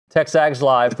TexAgs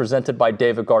Live, presented by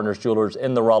David Gardner's Jewelers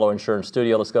in the Rollo Insurance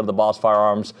Studio. Let's go to the Boss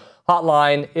Firearms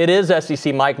hotline. It is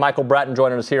SEC Michael Bratton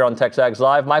joining us here on TexAgs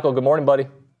Live. Michael, good morning, buddy.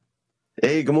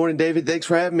 Hey, good morning, David. Thanks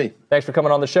for having me. Thanks for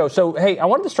coming on the show. So, hey, I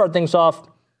wanted to start things off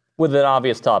with an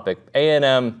obvious topic.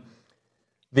 A&M,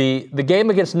 the game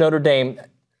against Notre Dame,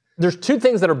 there's two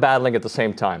things that are battling at the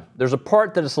same time. There's a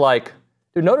part that is like,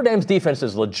 dude, Notre Dame's defense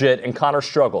is legit, and Connor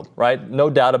struggled, right? No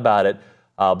doubt about it.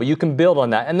 But you can build on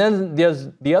that. And then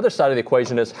the other side of the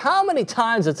equation is, how many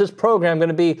times is this program going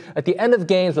to be at the end of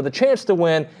games with a chance to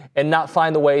win and not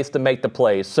find the ways to make the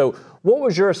plays? So what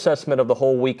was your assessment of the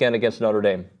whole weekend against Notre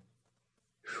Dame?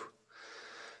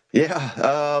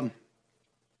 Yeah.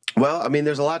 Well, I mean,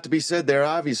 there's a lot to be said there,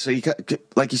 obviously.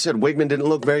 Like you said, Wigman didn't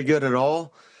look very good at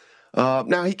all.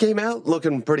 Now, he came out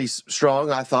looking pretty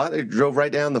strong, I thought. He drove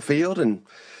right down the field. And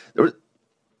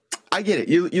I get it.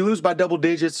 You lose by double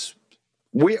digits.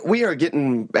 We are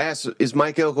getting asked, is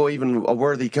Mike Elko even a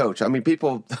worthy coach? I mean,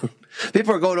 people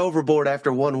are going overboard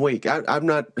after 1 week. I'm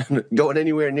not going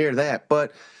anywhere near that.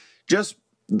 But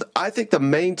I think the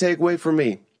main takeaway for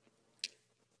me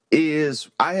is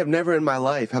I have never in my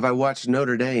life have I watched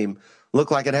Notre Dame look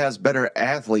like it has better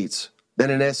athletes than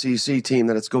an SEC team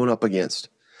that it's going up against.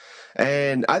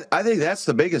 And I think that's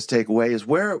the biggest takeaway is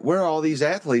where are all these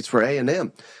athletes for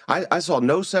A&M? I saw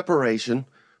no separation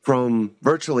from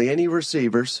virtually any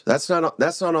receivers. That's not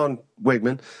on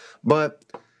Wigman. But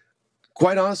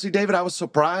quite honestly, David, I was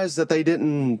surprised that they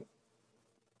didn't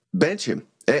bench him.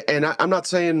 And I'm not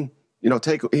saying,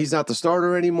 he's not the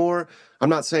starter anymore. I'm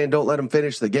not saying don't let him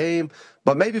finish the game,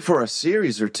 but maybe for a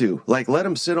series or two, like let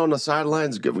him sit on the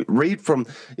sidelines, read from,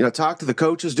 talk to the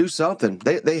coaches, do something.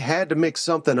 They had to mix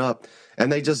something up,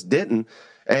 and they just didn't.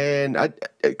 And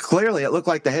clearly, it looked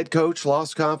like the head coach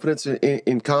lost confidence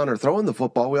in Connor throwing the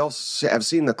football. We all have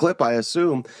seen the clip, I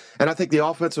assume. And I think the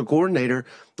offensive coordinator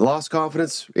lost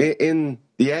confidence in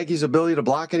the Aggies' ability to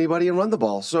block anybody and run the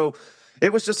ball. So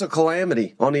it was just a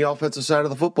calamity on the offensive side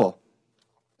of the football.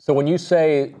 So when you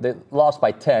say they lost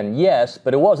by 10, yes,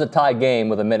 but it was a tie game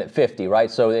with 1:50,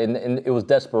 right? So and it was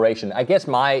desperation. I guess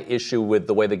my issue with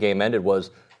the way the game ended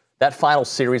was that final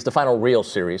series, the final real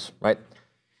series, right?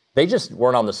 They just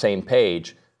weren't on the same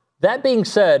page. That being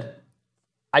said,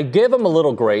 I give them a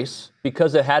little grace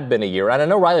because it had been a year. And I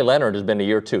know Riley Leonard has been a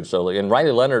year too. And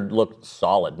Riley Leonard looked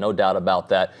solid, no doubt about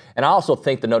that. And I also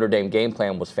think the Notre Dame game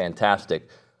plan was fantastic.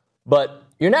 But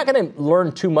you're not going to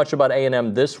learn too much about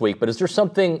A&M this week. But is there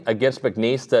something against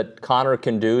McNeese that Connor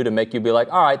can do to make you be like,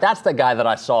 all right, that's the guy that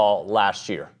I saw last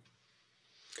year?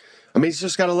 I mean, he's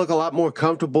just got to look a lot more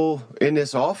comfortable in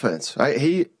this offense.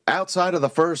 He outside of the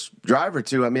first drive or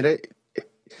two, I mean, it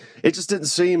just didn't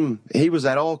seem he was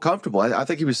at all comfortable. I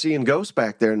think he was seeing ghosts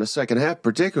back there in the second half,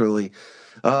 particularly.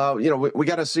 We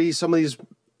got to see some of these.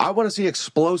 I want to see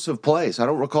explosive plays. I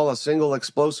don't recall a single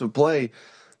explosive play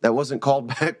that wasn't called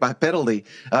back by penalty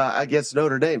against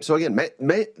Notre Dame. So again,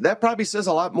 that probably says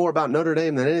a lot more about Notre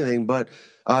Dame than anything. But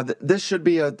this should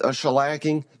be a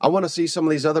shellacking. I want to see some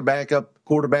of these other backup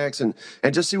quarterbacks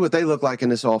and just see what they look like in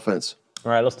this offense.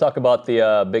 All right, let's talk about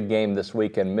the big game this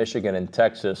weekend, Michigan and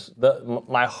Texas.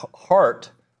 My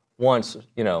heart wants,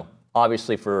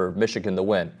 obviously for Michigan to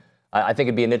win. I think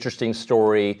it'd be an interesting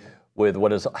story with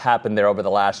what has happened there over the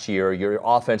last year. Your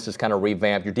offense is kind of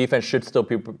revamped. Your defense should still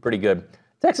be pretty good.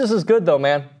 Texas is good, though,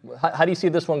 man. How do you see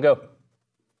this one go?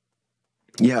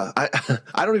 Yeah,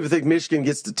 I don't even think Michigan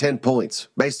gets to 10 points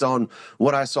based on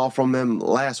what I saw from them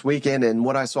last weekend and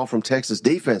what I saw from Texas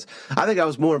defense. I think I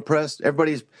was more impressed.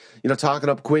 Everybody's, talking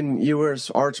up Quinn Ewers,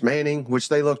 Arch Manning, which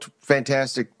they looked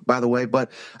fantastic, by the way.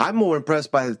 But I'm more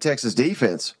impressed by the Texas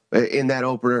defense in that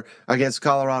opener against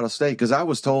Colorado State because I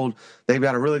was told they've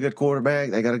got a really good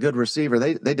quarterback. They got a good receiver.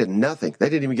 They did nothing. They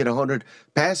didn't even get 100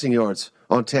 passing yards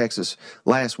on Texas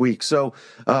last week. So,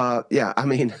 I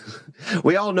mean,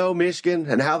 we all know Michigan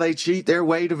and how they cheat their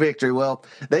way to victory. Well,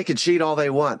 they can cheat all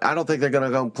they want. I don't think they're going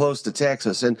to come close to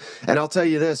Texas. And I'll tell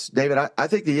you this, David, I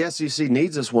think the SEC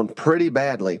needs this one pretty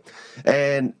badly.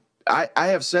 And I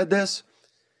have said this,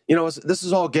 this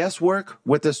is all guesswork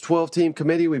with this 12-team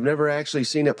committee. We've never actually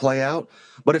seen it play out.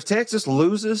 But if Texas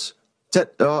loses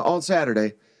on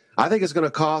Saturday, I think it's going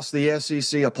to cost the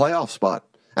SEC a playoff spot.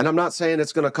 And I'm not saying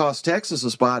it's going to cost Texas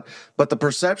a spot, but the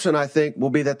perception, I think, will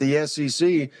be that the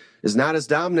SEC is not as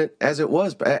dominant as it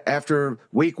was after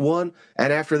week one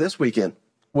and after this weekend.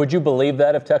 Would you believe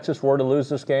that if Texas were to lose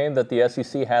this game, that the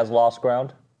SEC has lost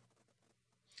ground?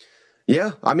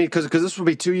 Yeah, I mean, because this will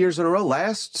be 2 years in a row.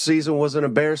 Last season was an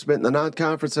embarrassment in the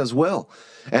non-conference as well.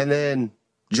 And then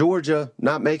Georgia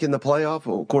not making the playoff,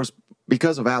 of course,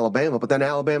 because of Alabama. But then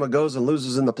Alabama goes and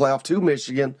loses in the playoff to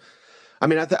Michigan. I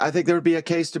mean, I think there would be a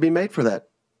case to be made for that.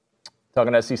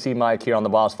 Talking to SEC Mike here on the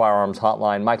Boss Firearms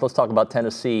Hotline. Mike, let's talk about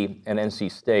Tennessee and NC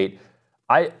State.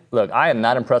 I am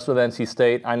not impressed with NC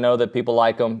State. I know that people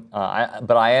like them,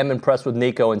 but I am impressed with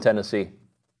Nico in Tennessee.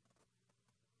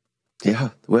 Yeah,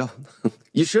 well,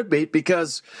 you should be,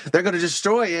 because they're going to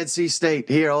destroy NC State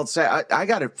here. I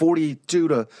got it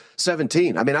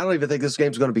 42-17. I mean, I don't even think this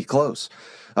game's going to be close.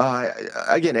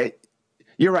 Again,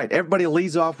 you're right. Everybody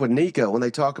leads off with Nico when they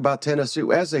talk about Tennessee,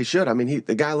 as they should. I mean,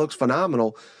 the guy looks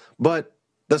phenomenal. But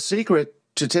the secret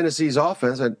to Tennessee's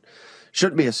offense, and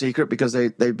shouldn't be a secret because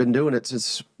they've been doing it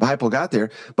since Heupel got there,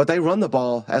 but they run the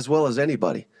ball as well as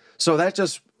anybody. So that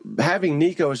just having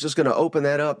Nico is just going to open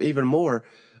that up even more.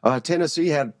 Tennessee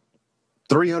had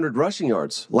 300 rushing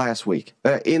yards last week,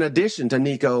 in addition to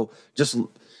Nico just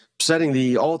setting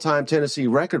the all-time Tennessee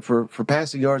record for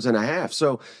passing yards and a half.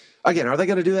 So, again, are they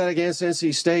going to do that against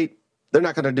NC State? They're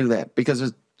not going to do that because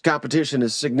the competition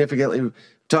is significantly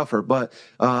tougher. But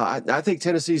I think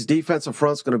Tennessee's defensive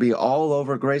front's going to be all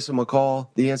over Grayson McCall,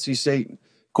 the NC State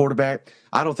quarterback.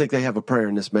 I don't think they have a prayer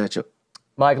in this matchup.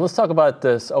 Mike, let's talk about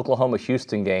this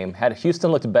Oklahoma-Houston game. Had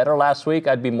Houston looked better last week,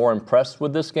 I'd be more impressed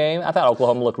with this game. I thought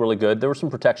Oklahoma looked really good. There were some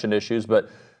protection issues, but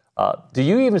do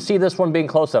you even see this one being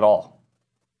close at all?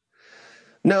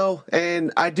 No,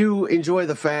 and I do enjoy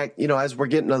the fact, as we're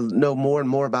getting to know more and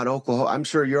more about Oklahoma, I'm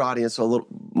sure your audience is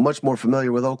much more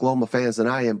familiar with Oklahoma fans than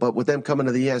I am, but with them coming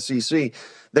to the SEC,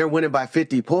 they're winning by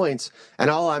 50 points,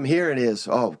 and all I'm hearing is,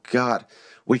 oh, God,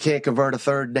 we can't convert a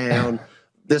third down.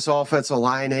 This offensive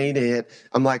line ain't it.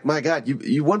 I'm like, my God,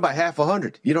 you won by half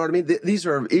 100. You know what I mean? These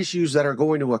are issues that are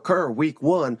going to occur week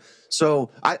one.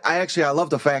 So I love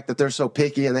the fact that they're so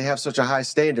picky and they have such a high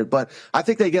standard. But I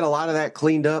think they get a lot of that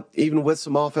cleaned up, even with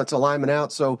some offensive linemen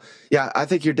out. So, yeah, I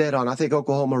think you're dead on. I think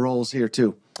Oklahoma rolls here,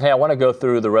 too. Hey, I want to go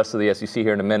through the rest of the SEC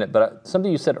here in a minute, but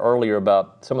something you said earlier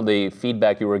about some of the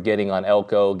feedback you were getting on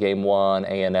Elko, Game 1,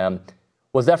 A&M.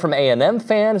 Was that from A&M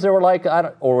fans that were like,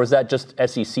 or was that just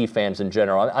SEC fans in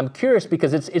general? I'm curious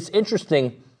because it's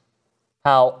interesting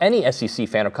how any SEC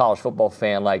fan or college football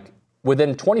fan, like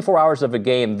within 24 hours of a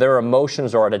game, their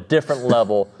emotions are at a different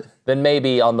level than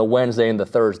maybe on the Wednesday and the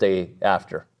Thursday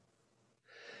after.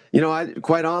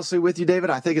 Quite honestly with you, David,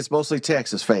 I think it's mostly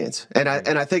Texas fans, and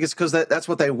I think it's because that's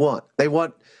what they want. They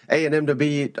want A&M to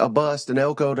be a bust and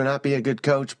Elko to not be a good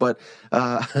coach. But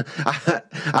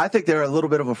I think they're a little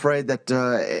bit of afraid that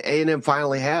A&M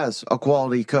finally has a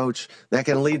quality coach that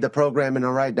can lead the program in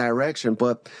the right direction.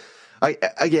 But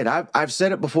I've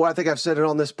said it before. I think I've said it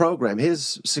on this program.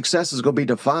 His success is going to be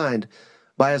defined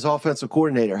by his offensive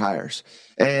coordinator hires,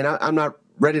 and I'm not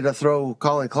ready to throw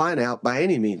Colin Klein out by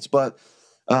any means, but.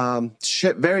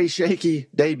 Very shaky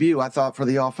debut, I thought, for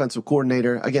the offensive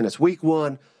coordinator. Again, it's week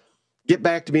one. Get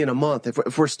back to me in a month.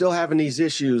 If we're still having these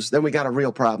issues, then we got a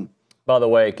real problem. By the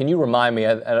way, can you remind me,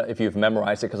 if you've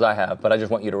memorized it, because I have, but I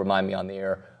just want you to remind me on the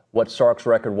air, what Sark's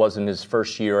record was in his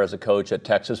first year as a coach at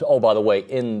Texas? Oh, by the way,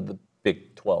 in the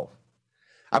Big 12.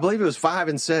 I believe it was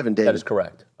 5-7, David. That is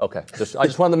correct. Okay. I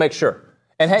just wanted to make sure.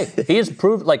 And, hey, he has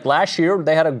proved, like last year,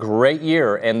 they had a great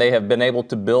year, and they have been able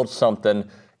to build something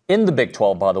in the Big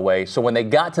 12, by the way, so when they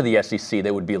got to the SEC,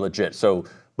 they would be legit.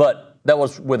 But that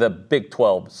was with a Big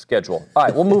 12 schedule. All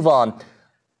right, we'll move on.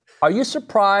 Are you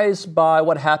surprised by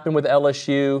what happened with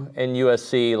LSU and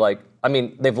USC?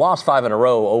 They've lost 5 in a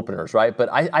row openers, right? But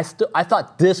I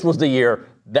thought this was the year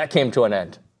that came to an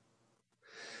end.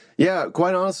 Yeah,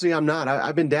 quite honestly, I'm not.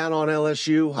 I've been down on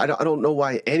LSU. I don't know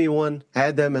why anyone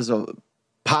had them as a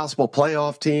possible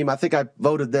playoff team. I think I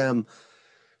voted them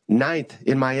 9th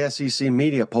in my SEC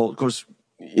media poll. Of course,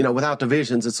 without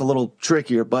divisions, it's a little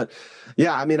trickier. But,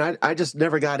 yeah, I just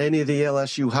never got any of the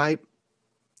LSU hype.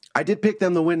 I did pick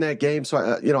them to win that game, so,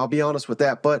 I'll be honest with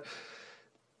that. But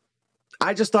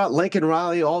I just thought Lincoln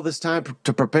Riley, all this time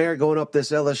to prepare going up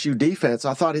this LSU defense,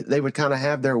 I thought they would kind of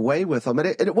have their way with them. And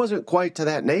it wasn't quite to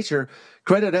that nature.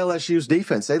 Credit LSU's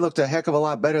defense. They looked a heck of a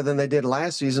lot better than they did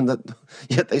last season,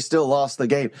 yet they still lost the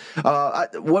game.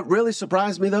 What really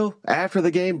surprised me, though, after the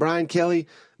game, Brian Kelly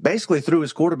basically threw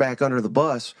his quarterback under the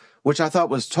bus, which I thought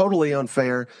was totally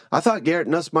unfair. I thought Garrett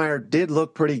Nussmeier did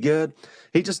look pretty good.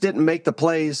 He just didn't make the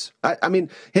plays. Him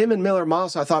and Miller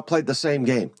Moss, I thought, played the same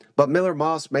game. But Miller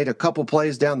Moss made a couple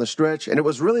plays down the stretch, and it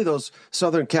was really those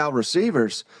Southern Cal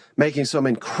receivers making some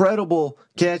incredible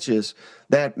catches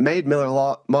that made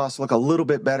Miller Moss look a little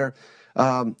bit better.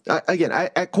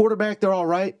 At quarterback, they're all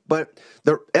right, but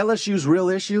the LSU's real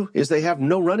issue is they have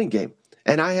no running game.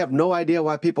 And I have no idea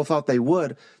why people thought they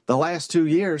would. The last 2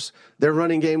 years, their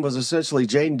running game was essentially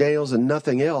Jaden Daniels and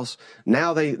nothing else.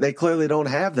 Now they clearly don't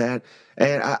have that.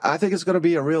 And I think it's going to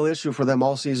be a real issue for them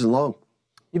all season long.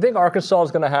 You think Arkansas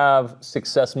is going to have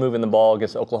success moving the ball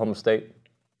against Oklahoma State?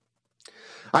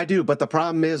 I do, but the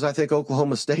problem is I think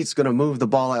Oklahoma State's going to move the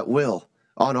ball at will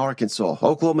on Arkansas.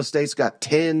 Oklahoma State's got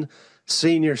 10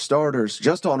 senior starters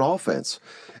just on offense,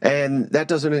 and that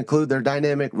doesn't include their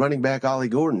dynamic running back, Ollie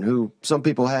Gordon, who some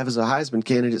people have as a Heisman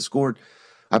candidate, scored,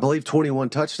 I believe, 21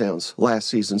 touchdowns last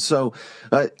season. So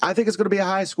I think it's going to be a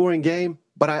high-scoring game,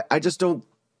 but I just don't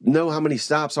know how many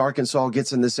stops Arkansas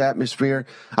gets in this atmosphere.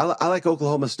 I like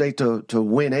Oklahoma State to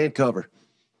win and cover.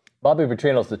 Bobby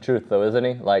Petrino's the truth, though, isn't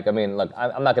he? Like, I mean, look,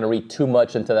 I'm not going to read too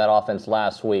much into that offense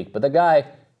last week, but the guy,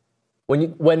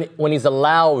 when he's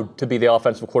allowed to be the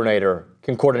offensive coordinator,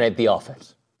 can coordinate the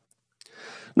offense.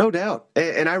 No doubt.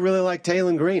 And I really like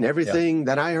Taylon Green. Everything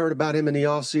that I heard about him in the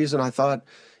offseason, I thought,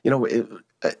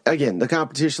 again, the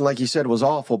competition, like you said, was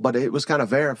awful, but it was kind of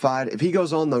verified. If he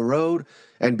goes on the road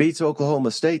and beats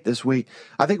Oklahoma State this week,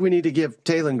 I think we need to give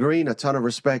Taylon Green a ton of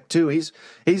respect, too. He's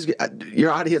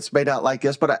your audience may not like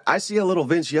this, but I see a little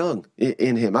Vince Young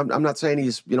in him. I'm not saying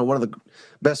he's, one of the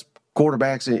best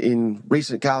quarterbacks in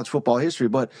recent college football history,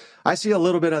 but I see a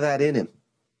little bit of that in him.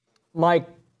 Mike,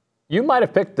 you might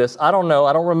have picked this. I don't know.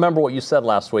 I don't remember what you said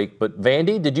last week, but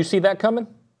Vandy, did you see that coming?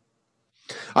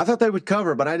 I thought they would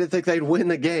cover, but I didn't think they'd win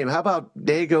the game. How about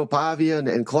Diego Pavia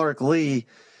and Clark Lee?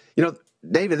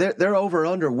 David, their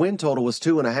over-under win total was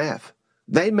 2.5.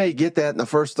 They may get that in the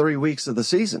first 3 weeks of the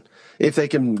season if they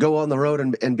can go on the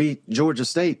road and beat Georgia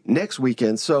State next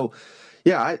weekend. So,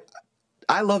 yeah,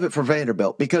 I love it for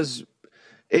Vanderbilt because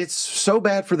it's so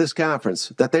bad for this conference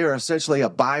that they are essentially a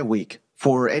bye week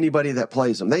for anybody that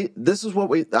plays them. This is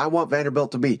what I want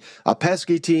Vanderbilt to be, a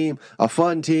pesky team, a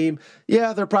fun team.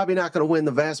 Yeah, they're probably not going to win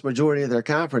the vast majority of their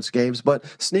conference games, but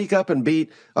sneak up and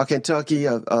beat a Kentucky,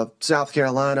 a South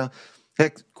Carolina.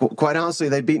 Heck, quite honestly,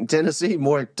 they've beaten Tennessee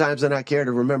more times than I care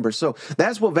to remember. So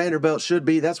that's what Vanderbilt should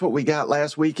be. That's what we got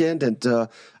last weekend, and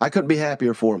I couldn't be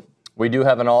happier for them. We do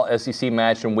have an all-SEC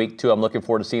match in week 2. I'm looking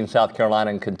forward to seeing South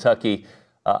Carolina and Kentucky.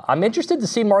 I'm interested to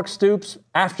see Mark Stoops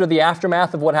after the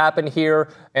aftermath of what happened here,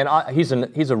 and he's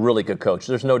a really good coach.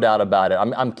 There's no doubt about it.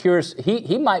 I'm curious.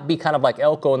 He might be kind of like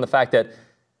Elko in the fact that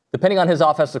depending on his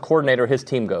offensive coordinator, his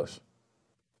team goes.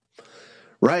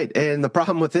 Right, and the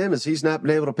problem with him is he's not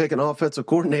been able to pick an offensive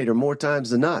coordinator more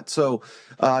times than not. So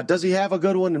does he have a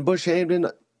good one in Bush Hamden?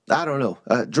 I don't know.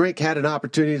 Drake had an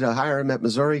opportunity to hire him at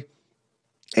Missouri,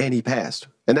 and he passed.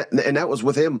 And that was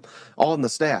with him on the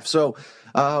staff. So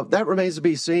that remains to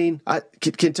be seen.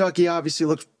 Kentucky obviously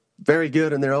looked very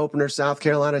good in their opener. South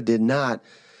Carolina did not.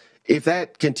 If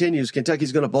that continues,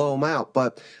 Kentucky's going to blow them out.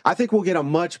 But I think we'll get a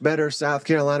much better South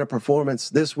Carolina performance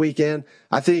this weekend.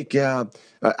 I think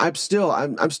I'm still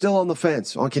on the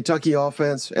fence on Kentucky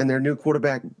offense and their new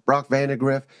quarterback, Brock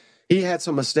Vandagriff. He had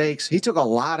some mistakes. He took a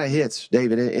lot of hits,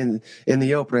 David, in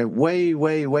the opener.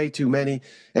 Way too many.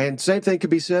 And same thing could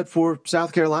be said for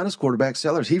South Carolina's quarterback,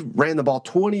 Sellers. He ran the ball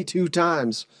 22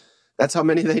 times. That's how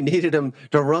many they needed him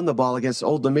to run the ball against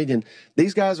Old Dominion.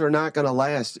 These guys are not going to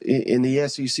last in the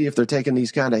SEC if they're taking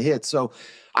these kind of hits. So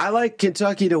I like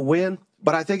Kentucky to win,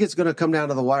 but I think it's going to come down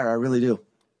to the wire. I really do.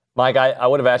 Mike, I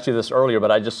would have asked you this earlier,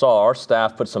 but I just saw our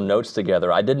staff put some notes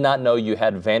together. I did not know you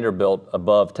had Vanderbilt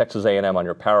above Texas A&M on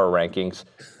your power rankings.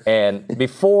 And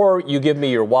before you give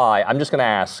me your why, I'm just going to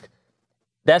ask,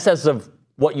 that's as of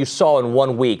what you saw in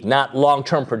 1 week, not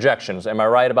long-term projections. Am I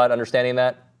right about understanding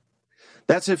that?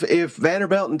 That's if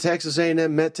Vanderbilt and Texas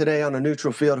A&M met today on a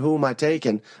neutral field, who am I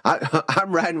taking?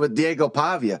 I'm riding with Diego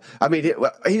Pavia. I mean,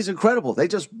 he's incredible. They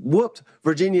just whooped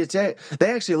Virginia Tech.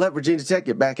 They actually let Virginia Tech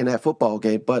get back in that football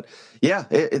game. But, yeah,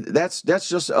 that's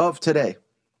just of today.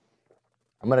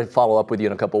 I'm going to follow up with you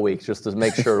in a couple of weeks just to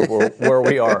make sure where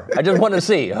we are. I just want to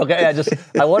see, okay?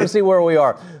 I want to see where we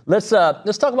are. Let's talk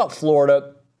about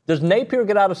Florida. Does Napier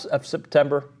get out of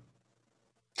September?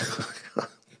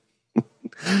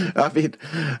 I mean,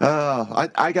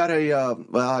 I got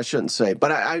well, I shouldn't say,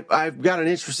 but I've got an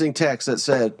interesting text that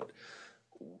said,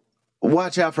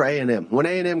 watch out for A&M. When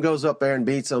A&M goes up there and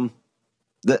beats them,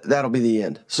 that'll be the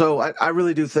end. So I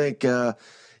really do think,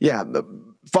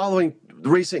 following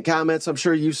recent comments, I'm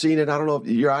sure you've seen it. I don't know if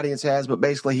your audience has, but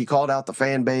basically he called out the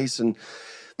fan base, and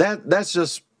that's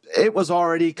just, it was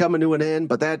already coming to an end,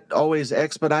 but that always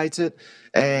expedites it.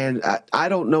 And I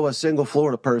don't know a single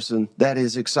Florida person that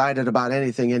is excited about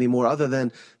anything anymore other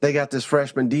than they got this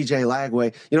freshman DJ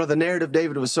Lagway. The narrative,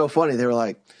 David, was so funny. They were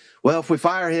like, well, if we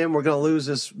fire him, we're going to lose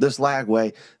this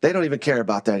Lagway. They don't even care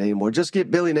about that anymore. Just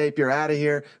get Billy Napier out of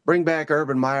here. Bring back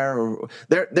Urban Meyer.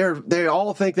 They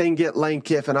all think they can get Lane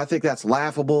Kiffin. I think that's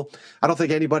laughable. I don't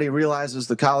think anybody realizes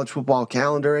the college football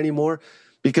calendar anymore.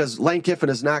 because Lane Kiffin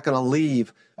is not going to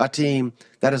leave a team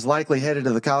that is likely headed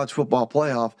to the college football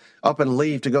playoff up and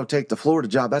leave to go take the Florida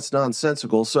job. That's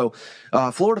nonsensical. So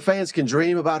Florida fans can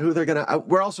dream about who they're going to.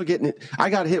 We're also getting. I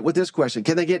got hit with this question: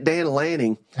 can they get Dan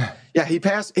Lanning? Yeah, he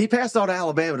passed on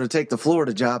Alabama to take the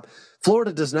Florida job.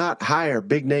 Florida does not hire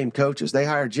big name coaches. They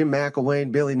hire Jim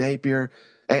McElwain, Billy Napier,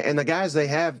 and the guys they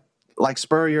have like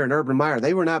Spurrier and Urban Meyer.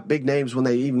 They were not big names when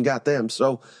they even got them.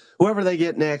 So whoever they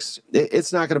get next,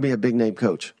 it's not going to be a big name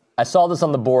coach. I saw this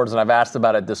on the boards, and I've asked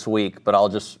about it this week, but I'll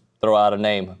just throw out a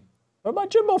name. What about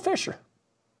Jimbo Fisher?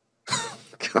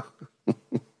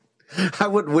 I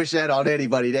wouldn't wish that on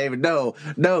anybody, David. No,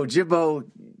 Jimbo,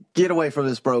 get away from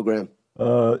this program.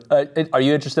 Are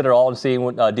you interested at all in seeing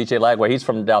DJ Lagway? He's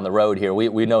from down the road here.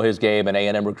 We know his game, and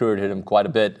A&M recruited him quite a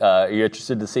bit. Are you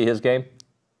interested to see his game?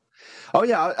 Oh,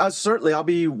 yeah, certainly. I'll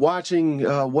be watching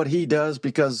what he does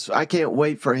because I can't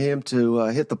wait for him to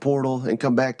hit the portal and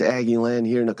come back to Aggie land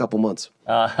here in a couple months.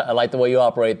 I like the way you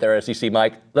operate there, SEC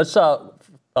Mike. Let's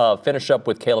finish up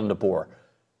with Kalen DeBoer.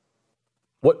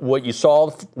 What you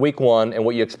saw week one and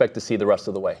what you expect to see the rest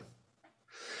of the way.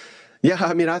 Yeah,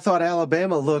 I mean, I thought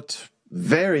Alabama looked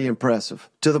very impressive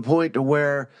to the point to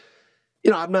where,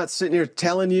 I'm not sitting here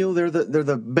telling you they're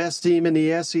the best team in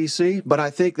the SEC, but I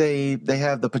think they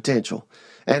have the potential.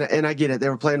 And I get it. They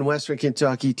were playing Western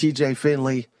Kentucky. TJ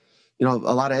Finley, a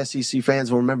lot of SEC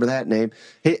fans will remember that name.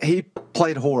 He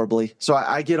played horribly, so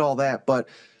I get all that. But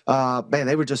man,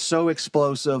 they were just so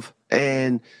explosive.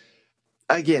 And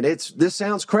again, this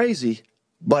sounds crazy,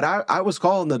 but I was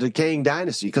calling the decaying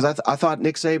dynasty because I thought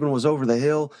Nick Saban was over the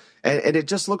hill. And it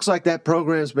just looks like that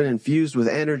program's been infused with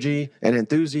energy and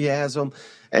enthusiasm.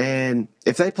 And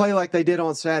if they play like they did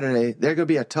on Saturday, they're going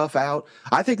to be a tough out.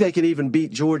 I think they could even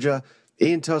beat Georgia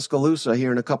in Tuscaloosa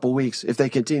here in a couple weeks if they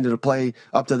continue to play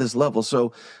up to this level.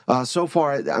 So, so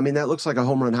far, I mean, that looks like a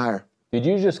home run hire. Did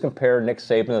you just compare Nick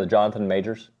Saban to Jonathan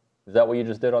Majors? Is that what you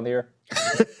just did on the air?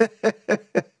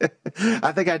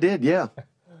 I think I did, yeah.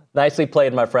 Nicely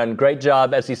played, my friend. Great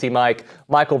job, SEC Mike.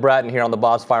 Michael Bratton here on the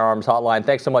Boss Firearms Hotline.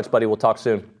 Thanks so much, buddy. We'll talk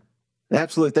soon.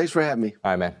 Absolutely. Thanks for having me.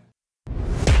 All right, man.